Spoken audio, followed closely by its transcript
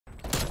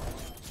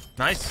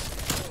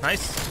Nice.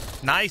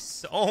 Nice.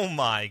 Nice. Oh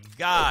my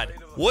God.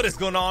 What is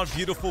going on,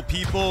 beautiful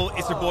people?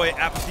 It's your boy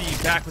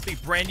Apathy back with a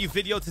brand new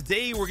video.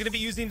 Today we're going to be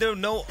using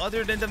no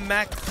other than the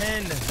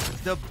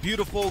MAC-10, the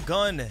beautiful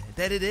gun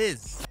that it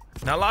is.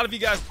 Now, a lot of you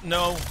guys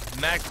know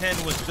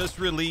MAC-10 was just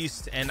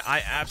released, and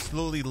I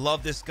absolutely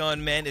love this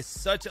gun, man. It's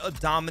such a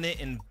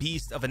dominant and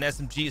beast of an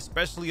SMG,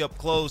 especially up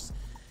close.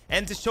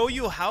 And to show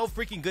you how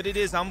freaking good it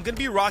is, I'm going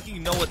to be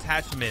rocking no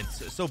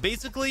attachments. So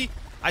basically,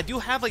 I do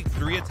have like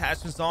 3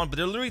 attachments on, but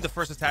they're literally the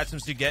first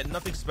attachments you get.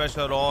 Nothing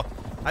special at all.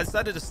 I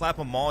decided to slap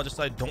them all just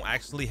so I don't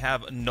actually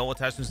have no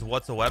attachments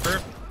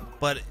whatsoever.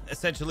 But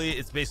essentially,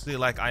 it's basically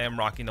like I am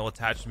rocking no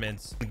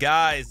attachments.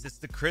 Guys, it's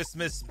the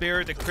Christmas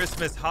spirit, the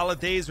Christmas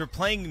holidays. We're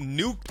playing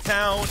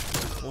Nuketown.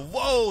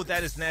 Whoa,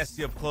 that is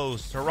nasty up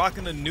close. We're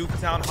rocking the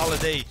Nuketown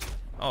holiday.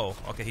 Oh,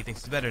 okay, he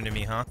thinks he's better than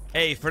me, huh?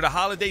 Hey, for the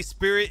holiday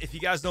spirit, if you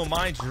guys don't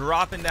mind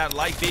dropping that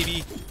like,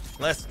 baby.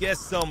 Let's get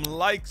some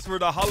likes for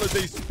the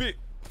holiday spirit.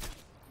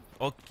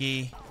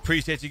 Okay,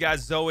 appreciate you guys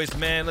as always,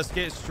 man. Let's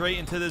get straight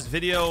into this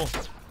video.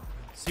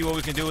 See what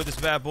we can do with this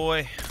bad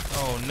boy.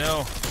 Oh,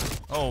 no.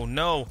 Oh,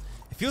 no.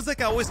 It feels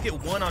like I always get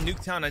one on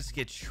Nuketown. I just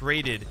get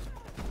traded.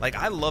 Like,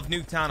 I love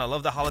Nuketown. I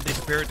love the holiday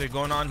spirit that's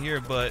going on here,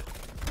 but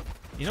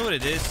you know what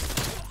it is?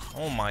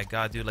 Oh my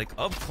God, dude. Like,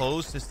 up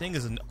close, this thing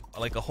is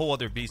like a whole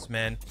other beast,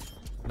 man.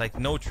 Like,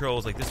 no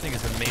trolls. Like, this thing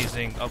is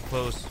amazing up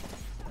close.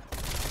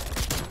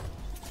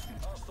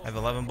 I have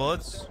 11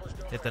 bullets.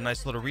 Hit the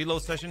nice little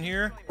reload session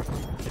here.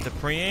 Hit the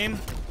pre-aim.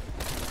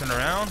 Turn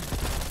around.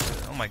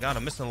 Oh my God,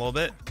 I'm missing a little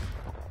bit.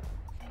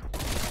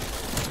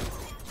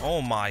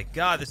 Oh my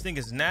God, this thing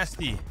is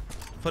nasty.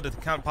 Put the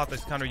pop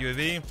this counter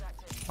UAV.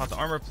 Pop the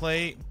armor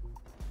plate.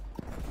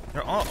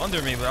 They're all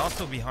under me, but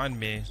also behind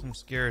me. So I'm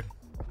scared.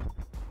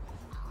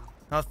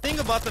 Now, the thing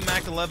about the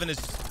MAC-11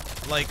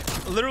 is, like,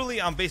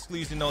 literally, I'm basically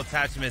using no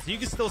attachments. You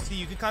can still see,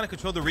 you can kind of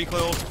control the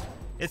recoil.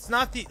 It's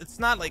not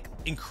like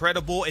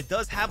incredible. It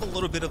does have a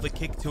little bit of a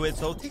kick to it,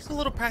 so it takes a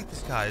little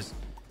practice, guys.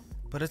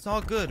 But it's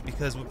all good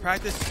because with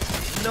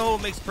practice, no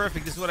makes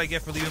perfect. This is what I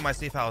get for leaving my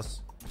safe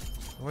house.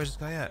 Where's this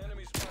guy at?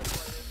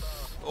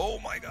 Oh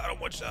my God, I'm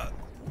one shot.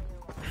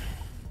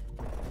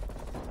 I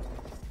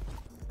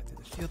did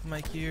the shield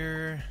mic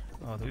here.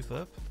 Oh, do we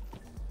flip?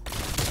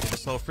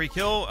 So free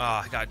kill.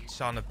 I got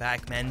shot in the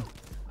back, man.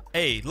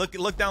 Hey,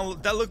 look down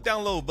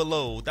low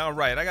below, down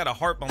right. I got a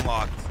heart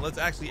unlocked. Let's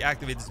actually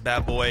activate this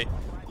bad boy.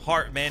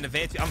 Heart, man.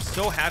 Advanced. I'm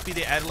so happy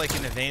they added like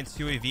an advanced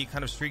UAV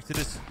kind of streak to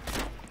this.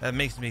 That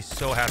makes me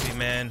so happy,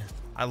 man.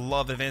 I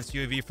love advanced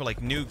UAV for like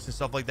nukes and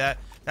stuff like that.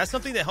 That's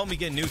something that helped me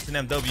get nukes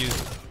and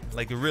MWs.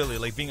 Like, really,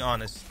 like, being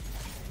honest.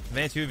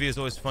 Advanced UAV is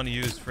always fun to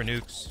use for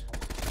nukes.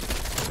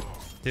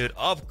 Dude,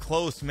 up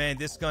close, man.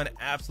 This gun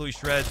absolutely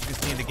shreds. You can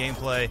see in the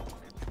gameplay.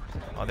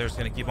 Oh, they're just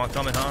gonna keep on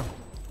coming, huh?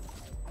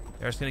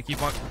 They're just gonna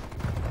keep on.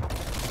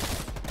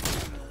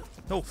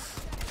 Oh.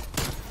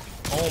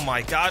 Oh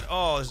my God.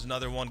 Oh, there's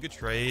another one. Good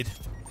trade.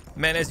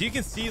 Man, as you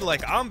can see,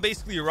 like, I'm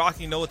basically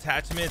rocking no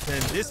attachments,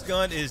 and this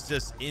gun is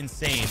just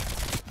insane.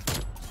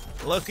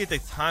 Look at the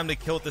time to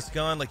kill with this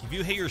gun. Like, if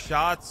you hit your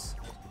shots,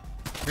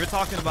 you're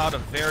talking about a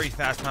very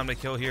fast time to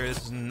kill here.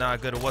 This is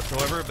not good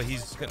whatsoever, but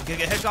he's gonna get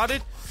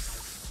headshotted.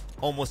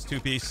 Almost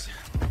 2-piece.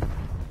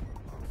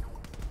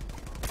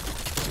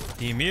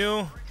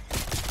 BMU.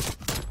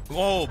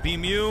 Whoa,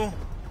 BMU.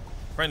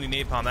 Friendly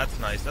napalm. That's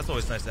nice. That's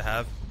always nice to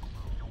have.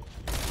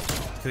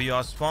 Kill you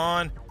off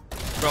spawn.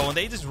 Bro, when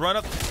they just run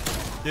up,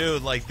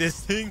 dude, like, this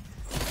thing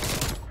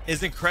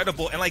is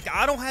incredible. And like,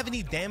 I don't have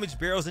any damage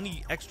barrels,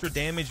 any extra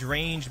damage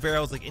range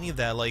barrels, like any of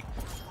that. Like,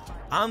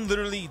 I'm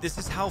literally, this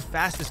is how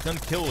fast this gun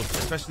kills,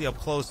 especially up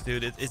close,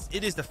 dude.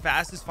 It is the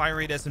fastest fire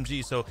rate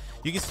SMG, so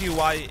you can see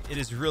why it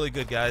is really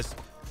good, guys.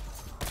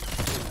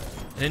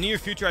 In the near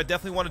future, I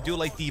definitely want to do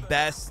like the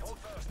best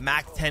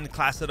MAC-10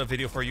 class setup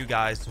video for you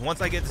guys.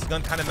 Once I get this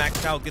gun kind of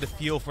maxed out, get a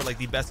feel for like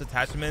the best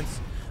attachments,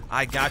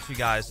 I got you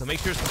guys. So make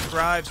sure to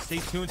subscribe, stay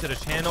tuned to the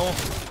channel.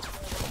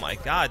 Oh my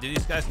God, dude,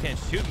 these guys can't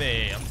shoot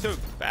me. I'm too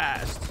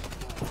fast.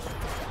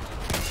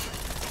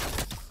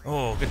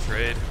 Oh, good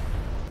trade.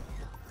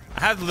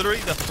 I have literally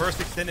the first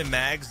extended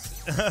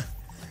mags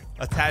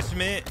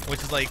attachment,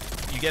 which is like,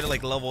 you get it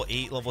like level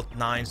 8, level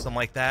 9, something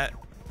like that.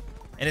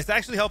 And it's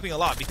actually helping a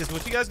lot because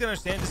what you guys gotta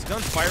understand, this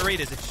gun's fire rate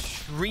is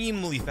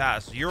extremely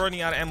fast. You're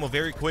running out of ammo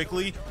very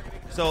quickly.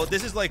 So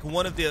this is like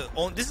one of the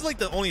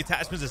only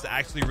attachments that's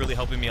actually really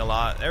helping me a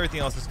lot. Everything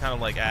else is kind of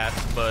like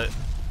ass, but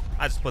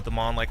I just put them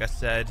on, like I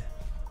said,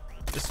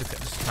 just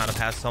to kind of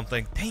have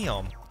something.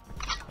 Damn. All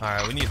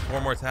right, we need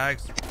 4 more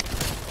tags.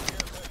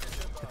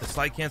 Hit the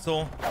slide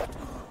cancel.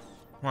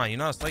 Come on, you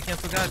know how to slide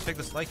cancel, guys? Check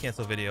the slide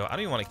cancel video. I don't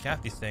even want to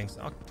cap these things.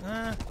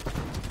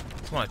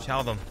 Just want to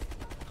chow them.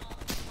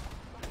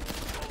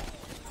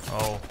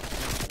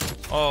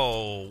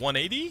 Oh,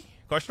 180?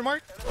 Question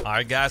mark? All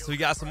right, guys, so we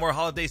got some more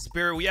holiday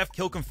spirit. We have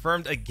kill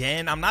confirmed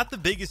again. I'm not the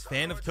biggest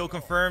fan of kill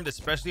confirmed,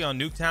 especially on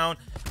Nuketown.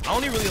 I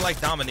only really like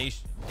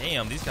domination.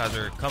 Damn, these guys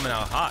are coming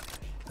out hot.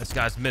 This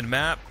guy's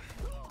mid-map.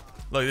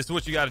 Look, this is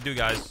what you got to do,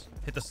 guys.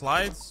 Hit the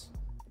slides.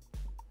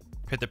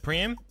 Hit the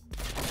preem.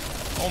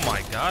 Oh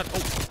my god.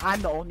 Oh.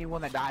 I'm the only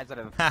one that dies out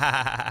of.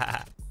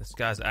 This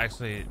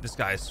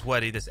guy's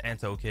sweaty. This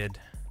Anto kid.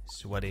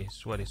 Sweaty,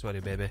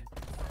 baby.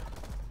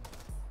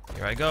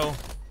 Here I go.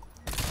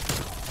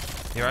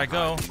 Here I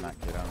go.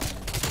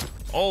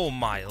 Oh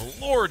my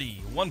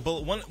lordy. One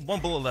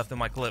bullet left in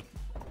my clip.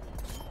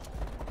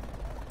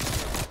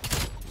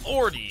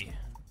 Lordy.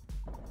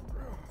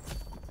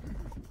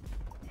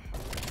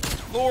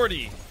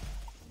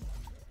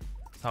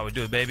 That's how we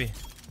do it, baby.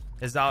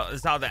 This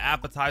is how the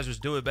appetizers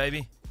do it,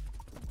 baby.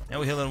 And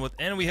we hit him with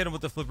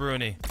the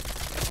flipperoonie.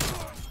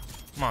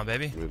 Come on,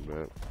 baby. Good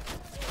map.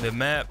 Mid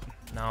map.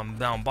 Now I'm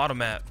down bottom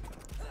map.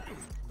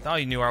 Thought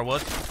you knew where I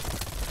was.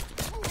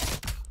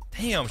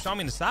 Damn, shot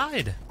me in the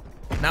side.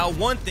 Now,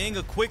 one thing,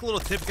 a quick little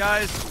tip,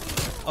 guys,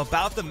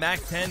 about the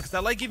MAC-10, because I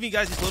like giving you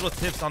guys these little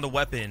tips on the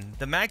weapon.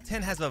 The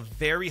MAC-10 has a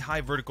very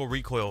high vertical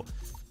recoil.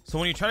 So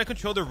when you're trying to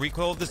control the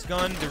recoil of this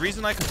gun, the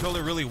reason I control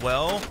it really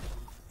well,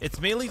 it's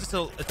mainly just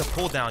it's a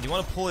pull down. You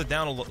want to pull it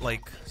down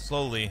like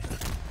slowly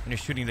when you're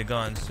shooting the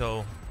gun.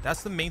 So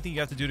that's the main thing you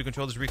have to do to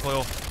control this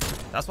recoil.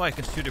 That's why I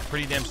can shoot it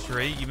pretty damn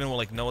straight, even with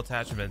like no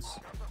attachments.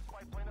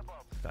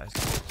 Guys,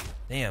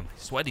 damn,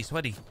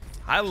 sweaty.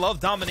 I love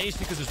domination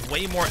because there's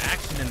way more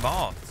action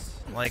involved.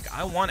 Like,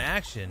 I want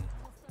action.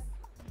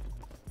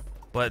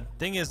 But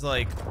thing is,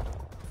 like,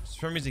 for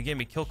some reason, gave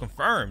me kill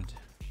confirmed.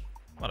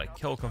 I'm about to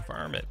kill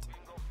confirm it.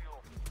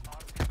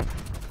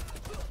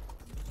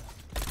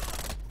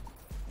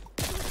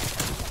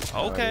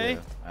 Okay.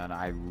 Oh, yeah. And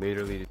I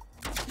literally.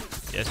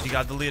 Yes, you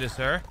got deleted,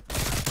 sir.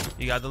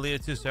 You got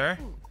deleted too, sir.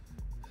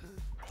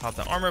 Pop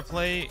the armor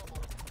plate.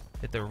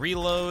 Hit the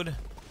reload.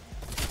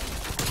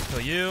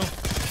 Kill you.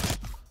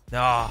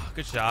 Ah,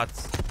 good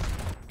shots.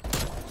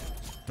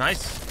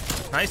 Nice.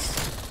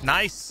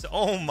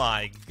 Oh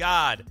my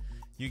god.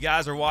 You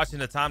guys are watching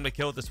the time to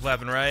kill with this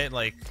weapon, right?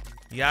 Like,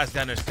 you guys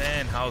gotta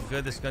understand how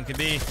good this gun can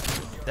be.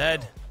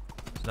 Dead.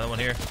 There's another one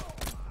here.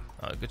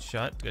 Good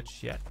shot.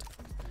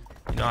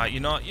 You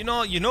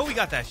know we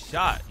got that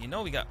shot. You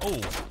know we got.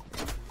 Oh,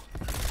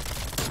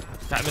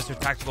 that Mr.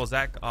 Tactical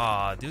Zach.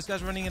 These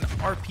guys running an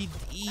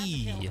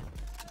RPD.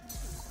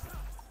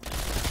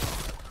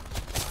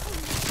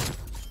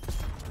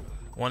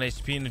 1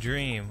 HP in the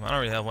dream. I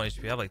don't really have 1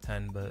 HP. I have like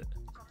 10, but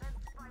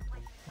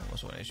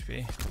almost 1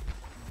 HP.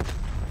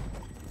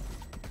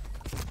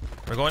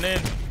 We're going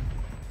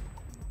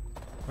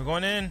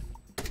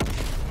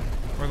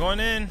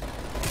in.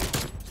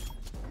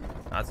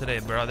 Not today,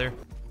 brother.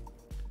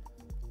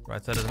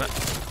 Right side of the map.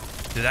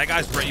 Dude, that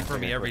guy's ready for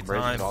me every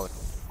time.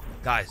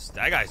 Guys,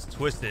 that guy's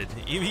twisted.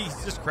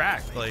 He's just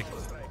cracked. Like,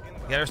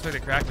 you gotta respect the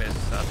crackness.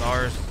 That's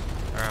ours.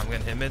 Alright, I'm gonna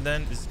hit mid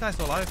then. Is this guy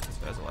still alive? This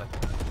guy's alive.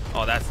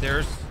 Oh, that's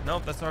theirs.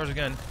 Nope, that's ours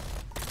again.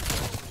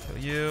 Kill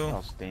you.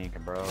 Oh,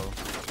 stinking, bro.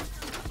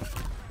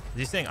 Is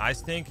he saying I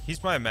stink? He's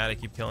probably mad I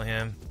keep killing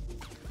him.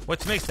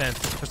 Which makes sense.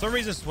 For some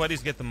reason,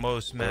 sweaties get the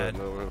most mad.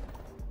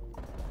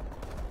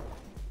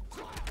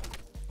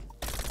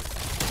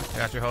 I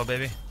got your hoe,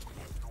 baby.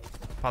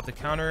 Pop the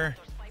counter.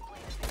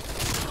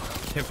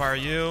 Hip fire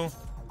you.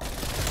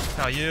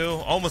 How you.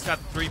 Almost got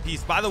the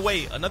 3-piece. By the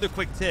way, another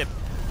quick tip.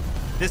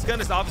 This gun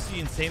is obviously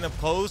insane up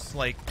close.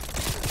 Like,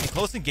 in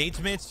close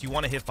engagements, you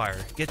want to hip fire.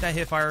 Get that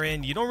hip fire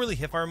in. You don't really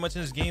hip fire much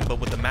in this game, but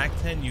with the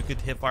MAC-10, you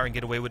could hip fire and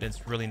get away with it.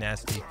 It's really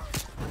nasty.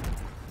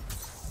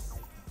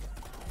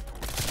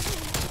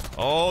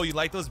 Oh, you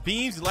like those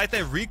beams? You like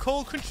that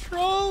recoil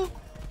control?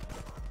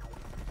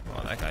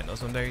 Oh, that guy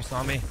knows I'm there. He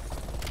saw me.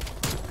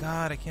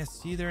 God, I can't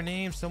see their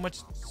names. So much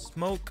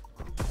smoke.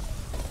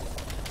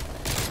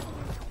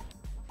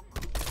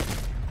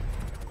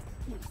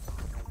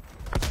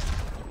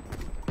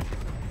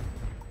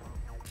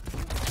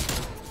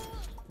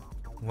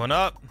 One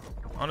up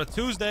on a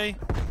Tuesday.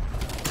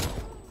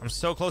 I'm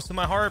so close to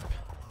my harp.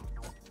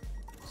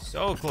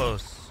 So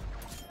close.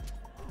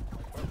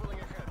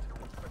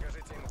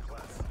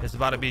 It's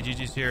about to be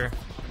GG's here.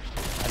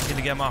 I just need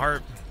to get my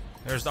harp.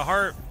 There's the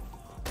harp.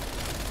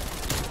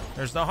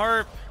 There's the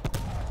harp.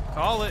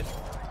 Call it.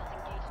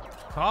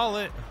 Call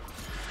it.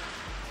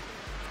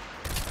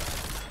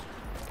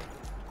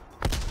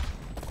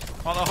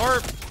 Call the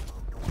harp.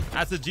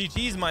 That's the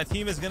GG's. My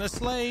team is gonna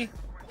slay.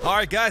 All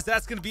right, guys,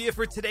 that's going to be it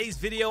for today's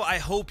video. I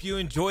hope you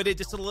enjoyed it.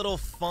 Just a little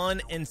fun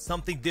and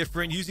something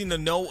different using the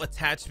no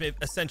attachment,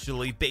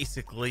 essentially,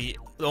 basically,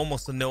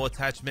 almost a no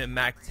attachment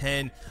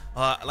MAC-10.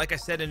 Like I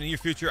said, in the near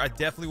future, I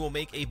definitely will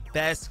make a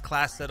best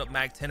class setup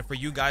MAC-10 for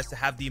you guys to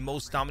have the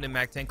most dominant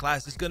MAC-10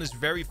 class. This gun is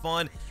very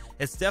fun.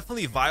 It's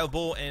definitely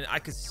viable, and I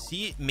could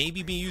see it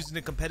maybe being used in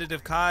a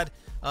competitive COD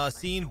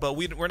scene, but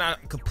we're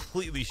not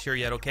completely sure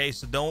yet, okay?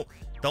 So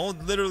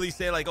don't literally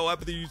say like, oh,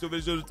 Apathy use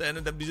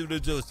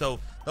video. So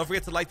don't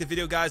forget to like the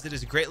video, guys. It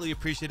is greatly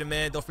appreciated,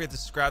 man. Don't forget to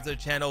subscribe to the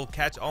channel.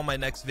 Catch all my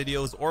next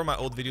videos or my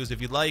old videos if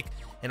you like.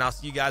 And I'll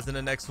see you guys in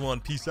the next one.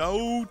 Peace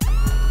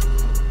out.